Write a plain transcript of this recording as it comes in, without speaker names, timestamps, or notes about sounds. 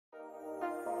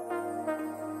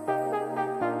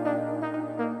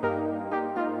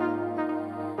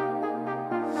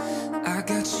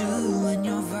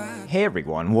Hey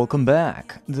everyone, welcome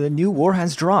back. The new war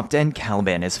has dropped and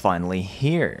Caliban is finally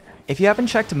here. If you haven't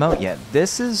checked him out yet,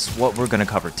 this is what we're gonna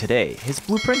cover today. His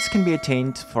blueprints can be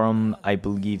attained from, I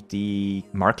believe, the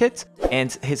market,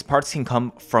 and his parts can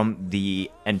come from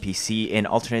the NPC in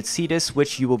alternate Cetus,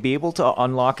 which you will be able to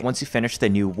unlock once you finish the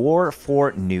new war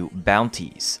for new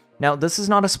bounties. Now, this is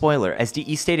not a spoiler. As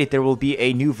DE stated, there will be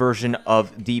a new version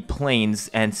of the planes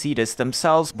and Cetus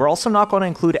themselves. We're also not going to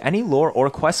include any lore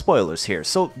or quest spoilers here,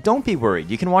 so don't be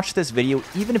worried. You can watch this video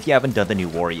even if you haven't done the new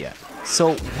war yet.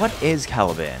 So, what is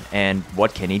Caliban, and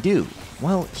what can he do?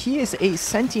 Well, he is a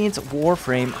sentient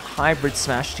Warframe hybrid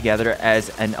smashed together as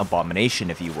an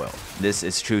abomination, if you will. This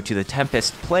is true to the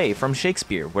Tempest play from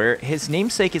Shakespeare, where his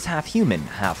namesake is half human,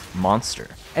 half monster.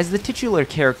 As the titular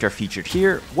character featured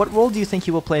here, what role do you think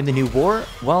he will play in the new war?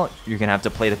 Well, you're gonna have to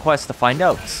play the quest to find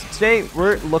out. Today,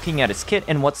 we're looking at his kit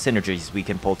and what synergies we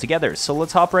can pull together, so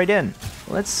let's hop right in.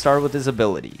 Let's start with his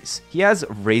abilities. He has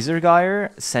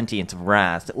Gyre, Sentient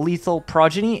Wrath, Lethal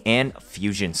Progeny, and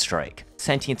Fusion Strike.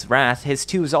 Sentient Wrath, his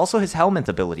 2 is also his Helminth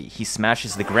ability. He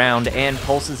smashes the ground and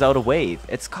pulses out a wave.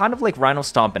 It's kind of like Rhino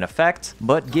Stomp in effect,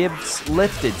 but gives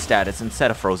lifted status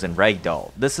instead of frozen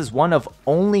ragdoll. This is one of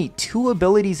only 2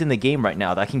 abilities in the game right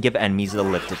now that can give enemies the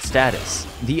lifted status.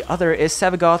 The other is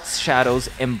Sevagoth's Shadow's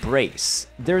Embrace.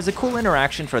 There's a cool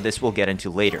interaction for this we'll get into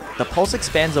later. The pulse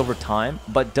expands over time,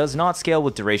 but does not scale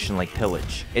with duration like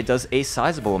Pillage. It does a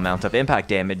sizable amount of impact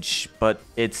damage, but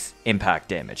it's impact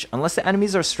damage. Unless the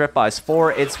enemies are stripped by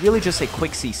 4, it's really just a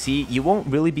quick CC, you won't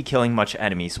really be killing much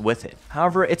enemies with it.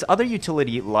 However, its other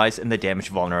utility lies in the damage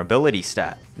vulnerability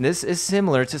stat. This is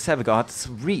similar to Sevagoth's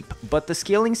Reap, but the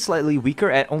scaling slightly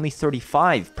weaker at only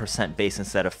 35% base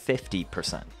instead of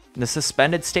 50%. The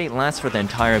suspended state lasts for the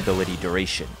entire ability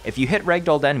duration. If you hit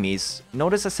ragdolled enemies,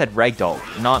 notice I said ragdoll,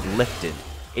 not lifted.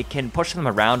 It can push them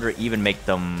around or even make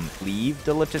them leave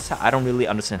the lifted status. I don't really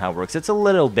understand how it works. It's a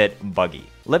little bit buggy.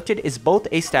 Lifted is both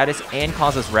a status and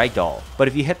causes ragdoll, but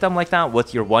if you hit them like that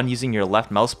with your 1 using your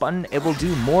left mouse button, it will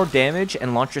do more damage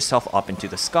and launch yourself up into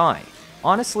the sky.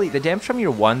 Honestly, the damage from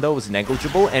your 1 though is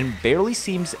negligible and barely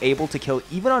seems able to kill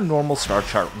even on normal star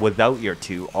chart without your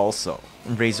 2 also.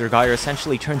 Gyre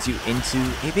essentially turns you into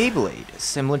a Beyblade,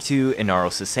 similar to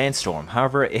Inaros' Sandstorm.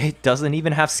 However, it doesn't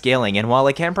even have scaling, and while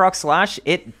it can proc slash,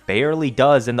 it barely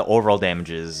does and the overall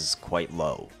damage is quite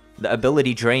low. The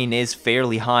ability drain is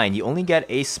fairly high and you only get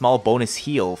a small bonus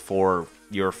heal for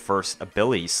your first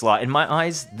ability slot. In my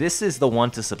eyes, this is the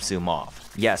one to subsume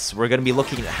off. Yes, we're going to be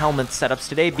looking at Helminth setups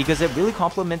today because it really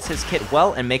complements his kit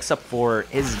well and makes up for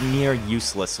his near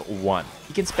useless 1.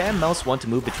 He can spam mouse 1 to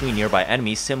move between nearby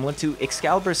enemies similar to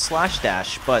Excalibur's slash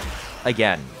dash, but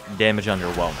again, damage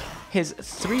underwhelming. His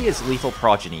 3 is Lethal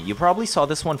Progeny. You probably saw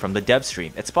this one from the dev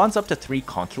stream. It spawns up to 3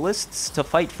 Conculists to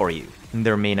fight for you.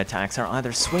 Their main attacks are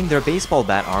either swing their baseball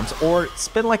bat arms or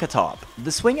spin like a top.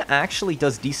 The swing actually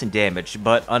does decent damage,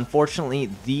 but unfortunately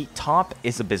the top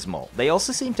is abysmal. They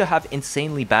also seem to have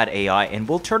insanely bad AI and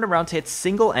will turn around to hit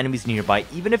single enemies nearby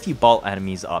even if you ball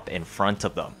enemies up in front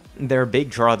of them. Their big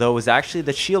draw though is actually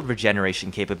the shield regeneration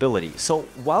capability. So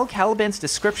while Caliban's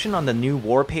description on the new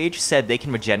war page said they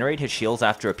can regenerate his shields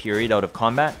after a period out of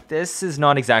combat, this is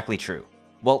not exactly true.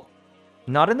 Well,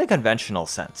 not in the conventional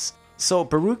sense. So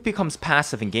Baruch becomes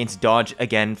passive and gains dodge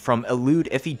again from elude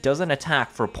if he doesn't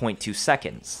attack for 0.2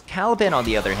 seconds. Caliban on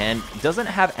the other hand doesn't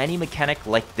have any mechanic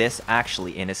like this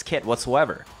actually in his kit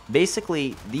whatsoever.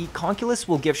 Basically, the Conculus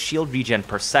will give shield regen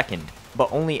per second,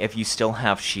 but only if you still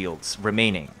have shields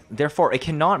remaining. Therefore, it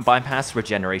cannot bypass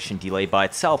regeneration delay by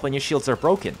itself when your shields are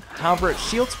broken. However,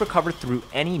 shields recovered through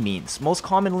any means, most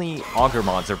commonly Augur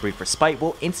mods or Breed for Spite,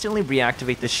 will instantly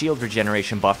reactivate the shield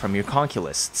regeneration buff from your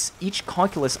Conculists. Each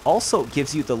Conculus also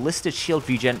gives you the listed shield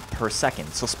regen per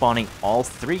second, so spawning all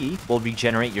 3 will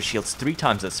regenerate your shields 3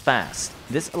 times as fast.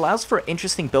 This allows for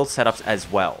interesting build setups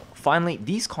as well. Finally,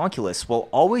 these Conculists will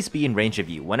always be in range of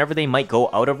you. Whenever they might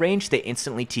go out of range, they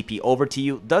instantly TP over to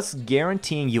you, thus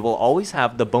guaranteeing you will always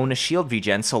have the bonus shield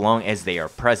regen so long as they are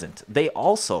present. They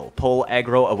also pull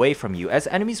aggro away from you, as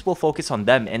enemies will focus on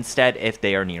them instead if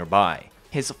they are nearby.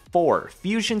 His 4,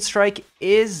 Fusion Strike,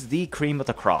 is the cream of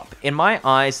the crop. In my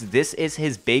eyes, this is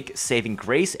his big saving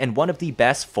grace and one of the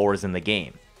best 4s in the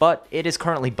game. But it is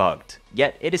currently bugged,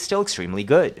 yet it is still extremely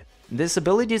good. This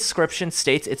ability description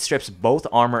states it strips both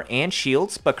armor and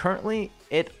shields, but currently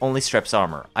it only strips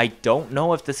armor. I don't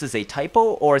know if this is a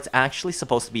typo or it's actually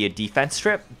supposed to be a defense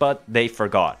strip, but they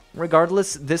forgot.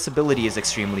 Regardless, this ability is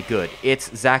extremely good.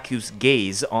 It's Zaku's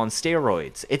Gaze on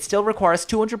steroids. It still requires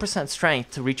 200%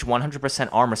 strength to reach 100%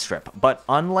 armor strip, but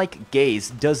unlike Gaze,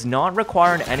 does not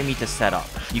require an enemy to set up.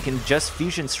 You can just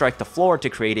fusion strike the floor to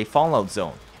create a fallout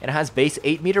zone. It has base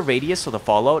 8-meter radius, so the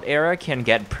fallout area can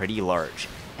get pretty large.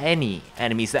 Any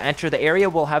enemies that enter the area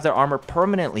will have their armor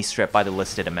permanently stripped by the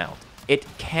listed amount. It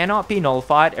cannot be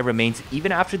nullified and remains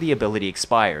even after the ability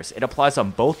expires. It applies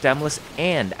on both Demolists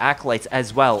and Acolytes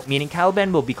as well, meaning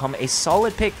Caliban will become a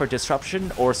solid pick for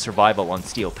disruption or survival on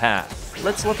Steel Path.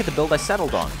 Let's look at the build I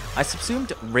settled on. I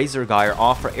subsumed Razor Gyre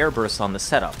off for Airburst on the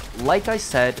setup. Like I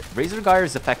said, Razor Gyre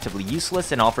is effectively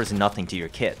useless and offers nothing to your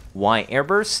kit. Why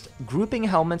Airburst? Grouping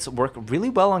Helminths work really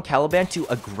well on Caliban to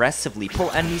aggressively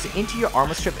pull enemies into your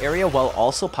armor strip area while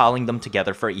also piling them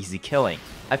together for easy killing.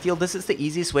 I feel this is the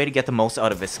easiest way to get the most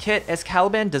out of his kit, as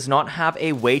Caliban does not have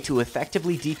a way to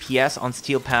effectively DPS on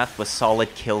Steel Path with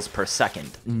solid kills per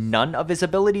second. None of his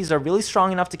abilities are really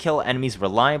strong enough to kill enemies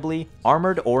reliably,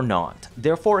 armored or not.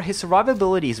 Therefore, his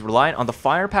survivability is reliant on the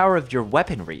firepower of your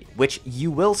weaponry, which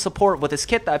you will support with his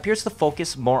kit that appears to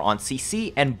focus more on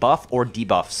CC and buff or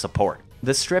debuff support.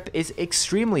 The strip is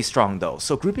extremely strong though,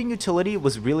 so grouping utility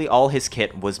was really all his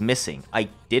kit was missing. I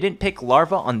didn't pick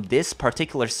Larva on this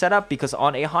particular setup because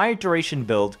on a higher duration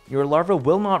build, your Larva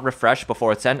will not refresh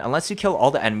before its end unless you kill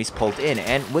all the enemies pulled in,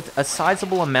 and with a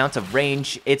sizable amount of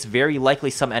range, it's very likely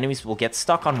some enemies will get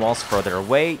stuck on walls further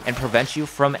away and prevent you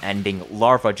from ending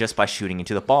Larva just by shooting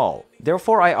into the ball.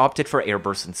 Therefore, I opted for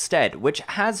Airburst instead, which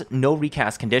has no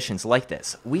recast conditions like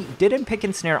this. We didn't pick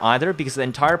Ensnare either because the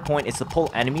entire point is to pull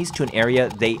enemies to an area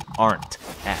they aren't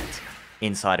at,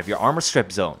 inside of your armor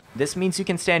strip zone. This means you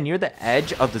can stand near the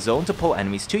edge of the zone to pull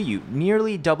enemies to you,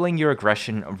 nearly doubling your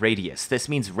aggression radius. This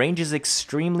means range is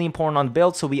extremely important on the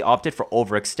build, so we opted for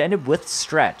overextended with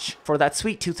stretch for that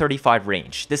sweet 235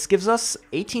 range. This gives us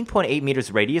 18.8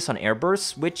 meters radius on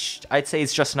Airburst, which I'd say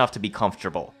is just enough to be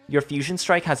comfortable. Your Fusion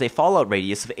Strike has a fallout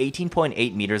radius of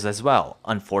 18.8 meters as well.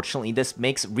 Unfortunately, this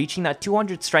makes reaching that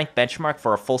 200 strength benchmark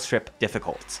for a full strip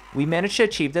difficult. We managed to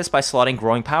achieve this by slotting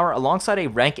Growing Power alongside a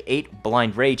rank 8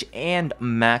 Blind Rage and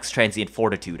max Transient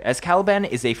Fortitude. As Caliban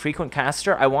is a frequent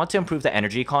caster, I want to improve the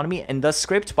energy economy and thus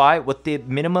scraped by with the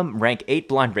minimum rank 8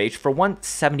 Blind Rage for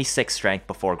 176 strength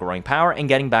before Growing Power and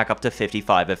getting back up to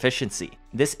 55 efficiency.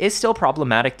 This is still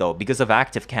problematic though because of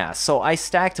active cast, so I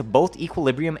stacked both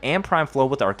Equilibrium and Prime Flow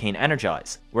with Arcane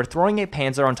Energize. We're throwing a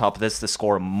Panzer on top of this to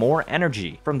score more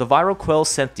energy from the Viral Quill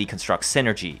Synth Deconstruct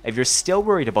synergy. If you're still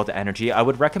worried about the energy, I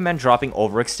would recommend dropping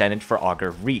Overextended for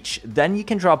Augur Reach. Then you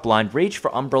can drop Blind Rage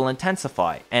for Umbral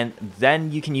Intensify, and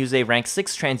then you can use a rank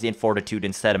 6 Transient Fortitude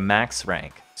instead of max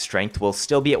rank. Strength will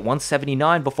still be at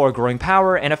 179 before Growing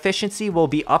Power, and efficiency will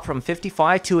be up from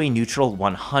 55 to a neutral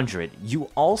 100.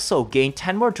 You also gain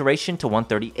 10 more duration to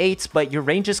 138, but your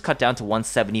range is cut down to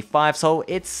 175, so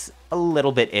it's a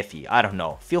little bit iffy. I don't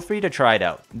know. Feel free to try it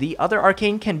out. The other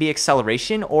arcane can be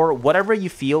acceleration or whatever you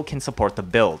feel can support the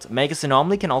build. Magus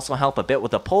Anomaly can also help a bit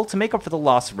with a pull to make up for the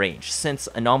lost range, since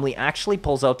Anomaly actually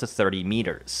pulls out to 30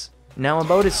 meters. Now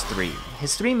about his 3.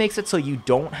 His 3 makes it so you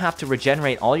don't have to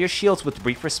regenerate all your shields with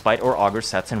Brief Respite or Augur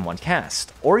sets in one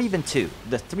cast, or even 2.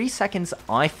 The 3 seconds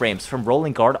iframes from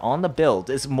Rolling Guard on the build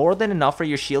is more than enough for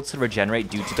your shields to regenerate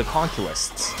due to the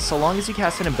Conquests, so long as you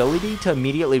cast an ability to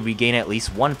immediately regain at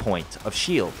least 1 point of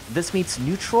shield. This means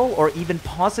neutral or even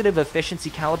positive efficiency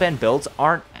Caliban builds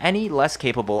aren't any less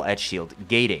capable at shield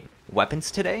gating.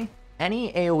 Weapons today?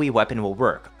 Any AoE weapon will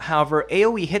work, however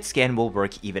AoE hit scan will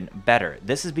work even better.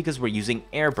 This is because we're using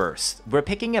Airburst. We're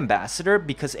picking Ambassador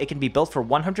because it can be built for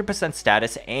 100%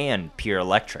 status and pure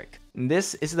electric.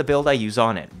 This is the build I use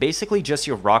on it, basically just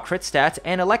your raw crit stats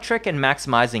and electric and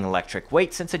maximizing electric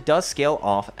weight since it does scale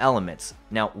off elements.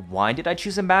 Now, why did I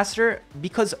choose Ambassador?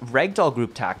 Because ragdoll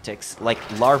group tactics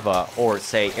like Larva or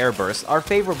say Airburst are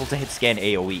favorable to hit scan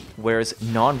AoE, whereas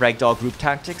non-ragdoll group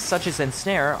tactics such as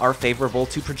Ensnare are favorable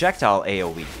to projectile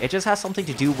AoE. It just has something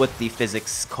to do with the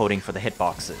physics coding for the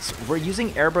hitboxes. We're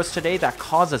using Airburst today that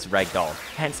causes ragdoll,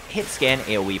 hence hit scan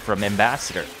AoE from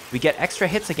Ambassador. We get extra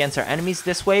hits against our enemies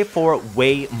this way for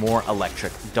way more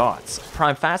electric dots.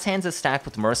 Prime Fast Hands is stacked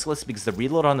with Merciless because the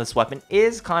reload on this weapon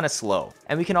is kinda slow,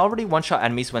 and we can already one-shot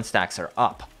enemies when stacks are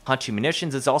up. Hunchy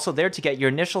Munitions is also there to get your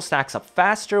initial stacks up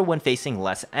faster when facing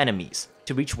less enemies.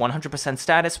 To reach 100%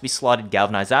 status, we slotted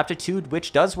Galvanized Aptitude,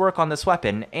 which does work on this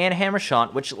weapon, and Hammer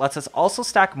Shot, which lets us also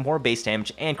stack more base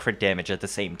damage and crit damage at the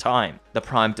same time. The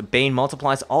primed Bane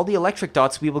multiplies all the electric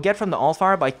dots we will get from the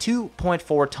Allfire by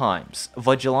 2.4 times.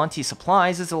 Vigilante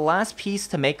Supplies is the last piece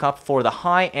to make up for the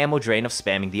high ammo drain of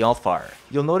spamming the Allfire.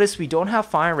 You'll notice we don't have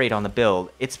fire rate on the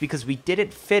build. It's because we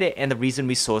didn't fit it, and the reason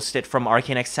we sourced it from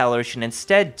Arcane Acceleration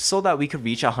instead so that we could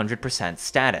reach 100%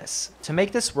 status. To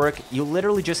make this work, you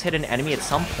literally just hit an enemy at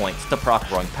some point to proc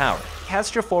Growing Power.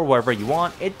 cast your 4 wherever you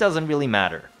want, it doesn't really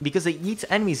matter, because it yeets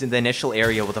enemies in the initial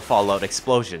area with a fallout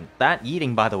explosion. That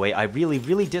yeeting, by the way, I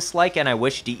really dislike, and I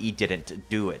wish DE didn't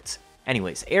do it.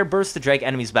 Anyways, air burst to drag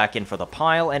enemies back in for the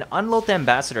pile and unload the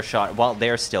ambassador shot while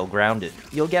they're still grounded.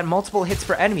 You'll get multiple hits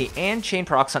per enemy and chain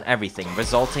procs on everything,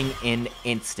 resulting in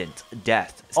instant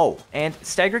death. Oh, and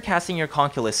stagger casting your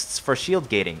conculists for shield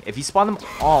gating. If you spawn them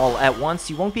all at once,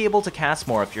 you won't be able to cast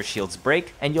more if your shields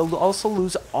break, and you'll also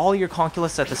lose all your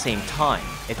conculists at the same time.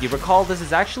 If you recall, this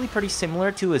is actually pretty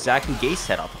similar to a Zaku Gaze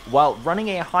setup, while running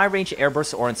a high range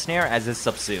airburst or ensnare as is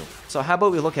subsume. So how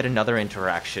about we look at another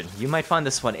interaction? You might find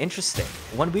this one interesting.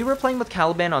 When we were playing with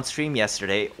Caliban on stream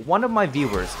yesterday, one of my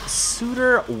viewers,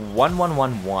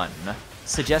 Suitor1111,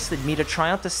 suggested me to try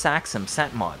out the Saxum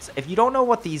scent mods. If you don't know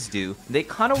what these do, they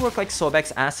kind of work like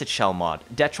Sobek's Acid Shell mod,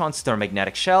 Detron's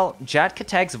Thermagnetic Shell, Jat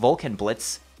Katag's Vulcan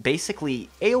Blitz, basically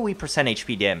AoE percent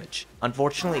HP damage.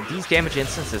 Unfortunately, these damage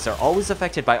instances are always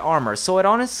affected by armor, so it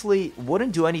honestly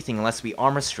wouldn't do anything unless we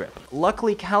armor strip.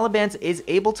 Luckily, Caliban's is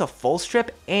able to full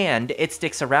strip, and it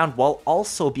sticks around while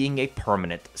also being a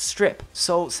permanent strip.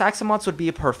 So Saxamods would be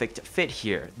a perfect fit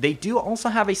here. They do also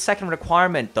have a second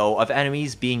requirement though of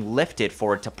enemies being lifted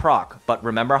for it to proc, but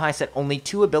remember how I said only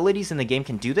 2 abilities in the game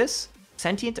can do this?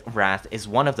 Sentient Wrath is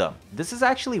one of them. This is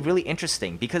actually really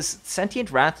interesting because Sentient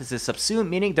Wrath is a subsume,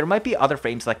 meaning there might be other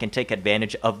frames that can take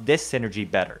advantage of this synergy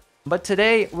better. But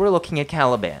today, we're looking at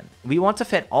Caliban. We want to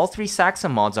fit all 3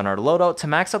 Saxum mods on our loadout to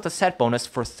max out the set bonus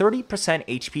for 30%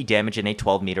 HP damage in a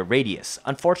 12 meter radius.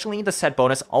 Unfortunately, the set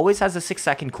bonus always has a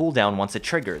 6-second cooldown once it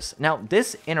triggers. Now,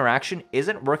 this interaction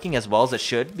isn't working as well as it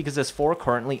should because this 4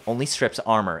 currently only strips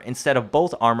armor instead of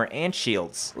both armor and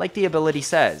shields, like the ability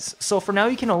says. So for now,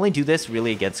 you can only do this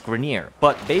really against Grenier.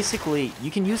 But basically,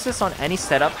 you can use this on any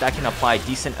setup that can apply a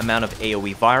decent amount of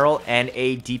AoE viral and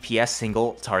a DPS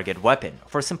single target weapon.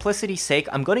 For simplicity's sake,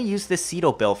 I'm going to use this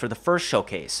Cedo build for the first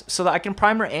showcase, so that I can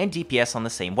primer and DPS on the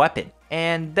same weapon.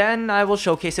 And then I will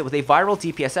showcase it with a viral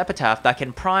DPS Epitaph that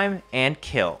can prime and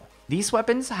kill. These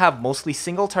weapons have mostly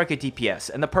single target DPS,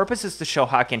 and the purpose is to show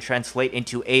how it can translate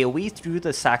into AoE through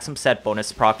the Saxum set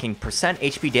bonus proccing percent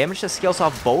HP damage that scales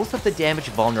off both of the damage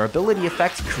vulnerability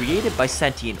effects created by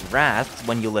Sentient Wrath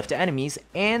when you lift enemies,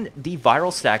 and the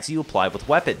viral stacks you apply with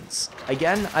weapons.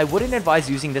 Again, I wouldn't advise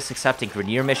using this except in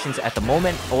Grenier missions at the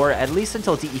moment, or at least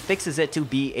until DE fixes it to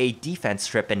be a defense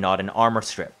strip and not an armor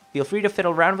strip. Feel free to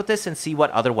fiddle around with this and see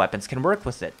what other weapons can work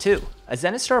with it too. A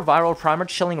Zenistar viral primer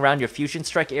chilling around your fusion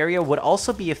strike area would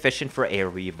also be efficient for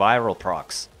AoE viral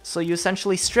procs. So you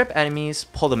essentially strip enemies,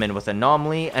 pull them in with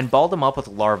Anomaly, and ball them up with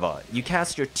Larva. You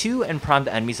cast your 2 and prime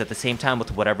the enemies at the same time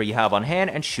with whatever you have on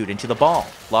hand and shoot into the ball.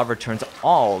 Larva turns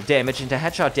all damage into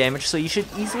headshot damage, so you should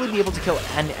easily be able to kill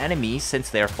an enemy since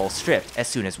they are full stripped. As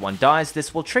soon as one dies,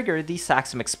 this will trigger the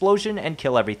Saxum explosion and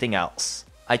kill everything else.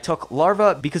 I took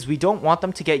Larva because we don't want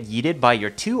them to get yeeted by your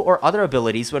 2 or other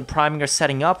abilities when priming or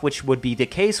setting up, which would be the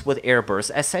case with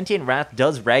Airburst, as Sentient Wrath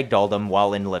does ragdoll them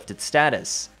while in lifted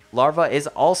status. Larva is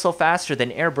also faster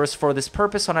than Airburst for this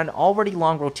purpose on an already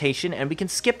long rotation, and we can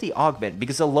skip the augment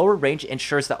because the lower range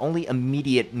ensures that only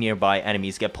immediate nearby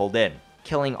enemies get pulled in.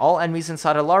 Killing all enemies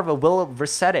inside a Larva will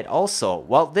reset it also.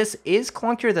 While this is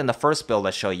clunkier than the first build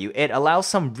I show you, it allows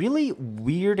some really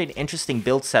weird and interesting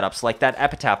build setups like that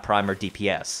Epitaph Primer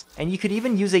DPS. And you could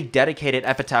even use a dedicated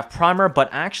Epitaph Primer but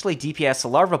actually DPS a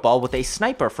Larva Ball with a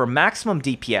Sniper for maximum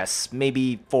DPS,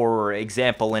 maybe for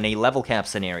example in a level cap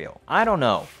scenario. I don't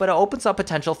know, but it opens up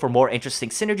potential for more interesting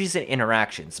synergies and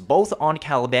interactions, both on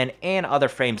Caliban and other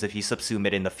frames if you subsume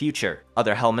it in the future.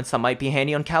 Other Helminths that might be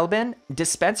handy on Caliban?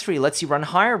 Dispensary lets you run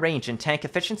higher range and tank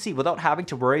efficiency without having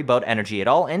to worry about energy at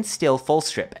all and still full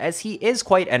strip, as he is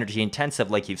quite energy intensive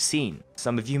like you've seen.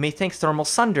 Some of you may think Thermal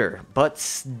Sunder,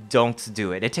 but don't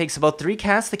do it. It takes about 3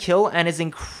 casts to kill and is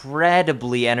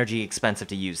incredibly energy expensive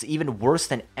to use, even worse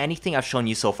than anything I've shown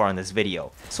you so far in this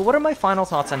video. So what are my final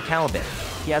thoughts on Caliban?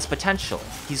 He has potential.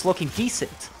 He's looking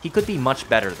decent. He could be much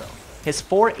better though. His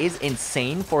 4 is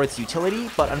insane for its utility,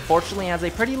 but unfortunately has a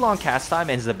pretty long cast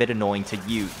time and is a bit annoying to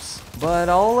use. But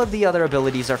all of the other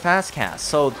abilities are fast cast,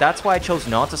 so that's why I chose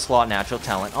not to slot natural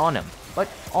talent on him. But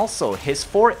also, his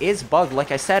 4 is bugged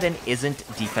like I said and isn't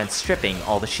defense stripping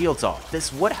all the shields off.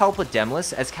 This would help with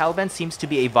Demolus, as Caliban seems to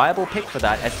be a viable pick for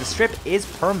that, as the strip is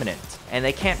permanent and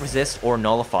they can't resist or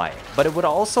nullify it. But it would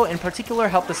also in particular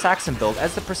help the Saxum build,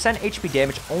 as the percent HP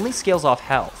damage only scales off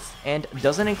health and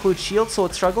doesn't include shields, so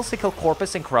it struggles to kill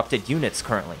Corpus and corrupted units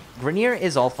currently. Grenier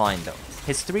is all fine though.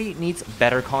 His 3 needs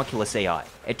better Conculus AI.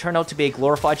 It turned out to be a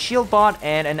glorified shield bot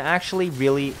and an actually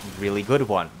really good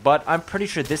one, but I'm pretty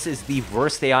sure this is the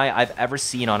worst AI I've ever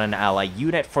seen on an ally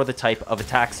unit for the type of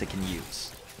attacks it can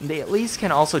use. They at least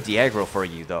can also de-aggro for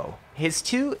you though. His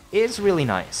 2 is really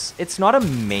nice. It's not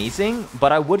amazing,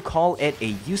 but I would call it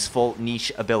a useful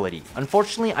niche ability.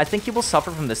 Unfortunately, I think he will suffer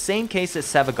from the same case as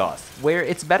Sevagoth, where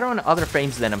it's better on other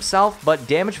frames than himself, but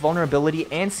damage, vulnerability,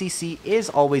 and CC is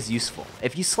always useful.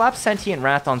 If you slap Sentient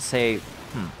Wrath on, say,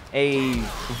 a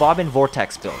Vobin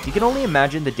Vortex build, you can only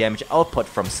imagine the damage output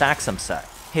from Saxum set.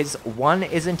 His 1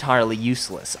 is entirely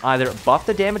useless. Either buff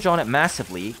the damage on it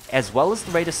massively, as well as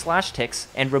the rate of slash ticks,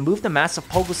 and remove the massive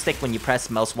pogo stick when you press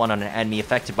mouse 1 on an enemy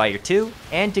affected by your 2,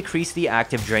 and decrease the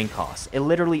active drain cost. It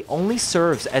literally only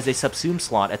serves as a subsume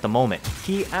slot at the moment.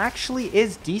 He actually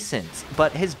is decent,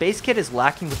 but his base kit is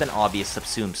lacking with an obvious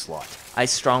subsume slot. I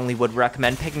strongly would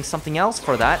recommend picking something else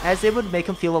for that, as it would make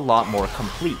him feel a lot more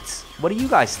complete. What do you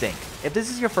guys think? If this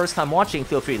is your first time watching,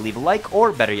 feel free to leave a like,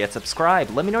 or better yet,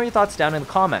 subscribe. Let me know your thoughts down in the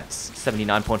comments.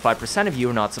 79.5% of you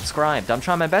are not subscribed. I'm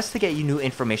trying my best to get you new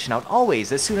information out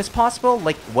always, as soon as possible,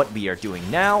 like what we are doing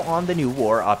now on the new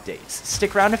war updates.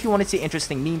 Stick around if you want to see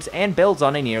interesting memes and builds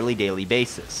on a nearly daily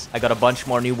basis. I got a bunch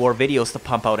more new war videos to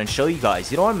pump out and show you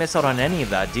guys. You don't want to miss out on any of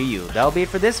that, do you? That'll be it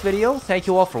for this video. Thank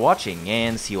you all for watching,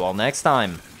 and see you all next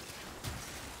time.